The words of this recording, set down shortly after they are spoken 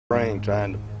Spring,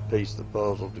 trying to piece the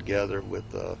puzzle together with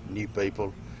new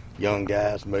people, young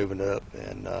guys moving up,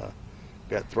 and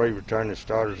got 3 returning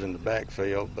starters in the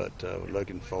backfield, but we're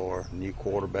looking for a new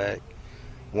quarterback.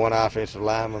 1 offensive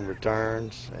lineman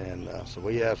returns, and so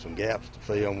we have some gaps to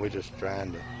fill, and we're just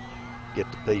trying to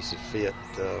get the pieces fit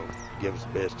to give us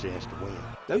the best chance to win.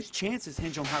 Those chances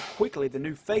hinge on how quickly the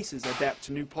new faces adapt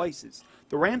to new places.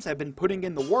 The Rams have been putting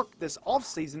in the work this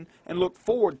offseason and look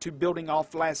forward to building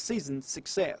off last season's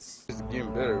success. It's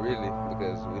getting better, really,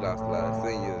 because we lost a lot of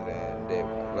seniors and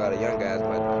a lot of young guys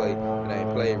might play that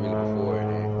ain't played really before,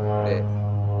 and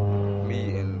that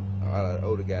me and a lot of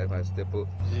older guys might step up.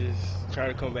 Just try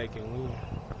to come back and win,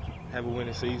 have a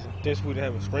winning season. Since we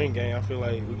didn't have a spring game, I feel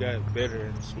like we got better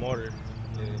and smarter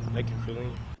and making fill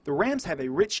in. The Rams have a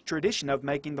rich tradition of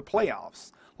making the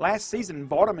playoffs. Last season,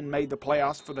 Vardaman made the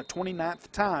playoffs for the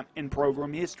 29th time in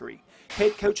program history.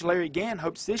 Head coach Larry Gann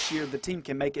hopes this year the team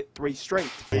can make it 3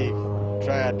 straight. We've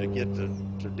tried to get the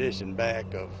tradition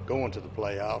back of going to the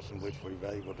playoffs, in which we've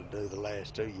been able to do the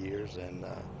last 2 years. And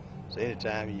so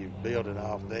anytime you're building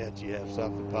off that, you have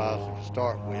something positive to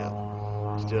start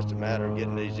with. It's just a matter of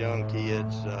getting these young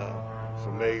kids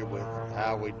familiar with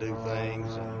how we do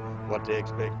things and what the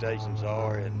expectations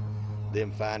are, and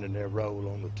them finding their role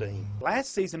on the team.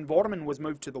 Last season, Vardaman was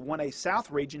moved to the 1A South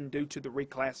region due to the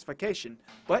reclassification,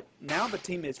 but now the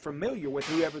team is familiar with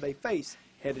whoever they face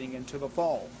heading into the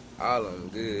fall. All of them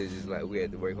good, just like we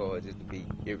had to work hard just to beat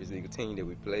every single team that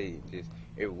we played. Just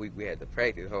every week we had to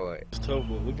practice hard. It's tough,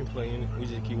 but we can play in it. We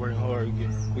just keep working hard, we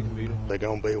can beat them. They're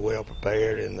going to be well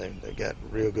prepared, and they got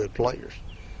real good players.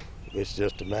 It's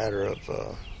just a matter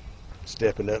of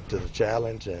stepping up to the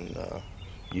challenge, and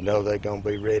you know they're going to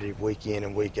be ready week in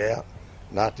and week out.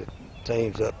 Not that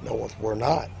teams up north were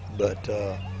not, but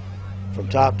from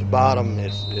top to bottom,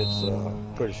 it's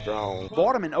pretty strong.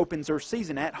 Vardaman opens their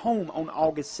season at home on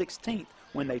August 16th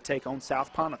when they take on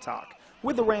South Pontotoc.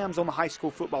 With the Rams on the high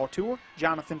school football tour,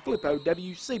 Jonathan Flippo,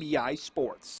 WCBI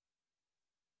Sports.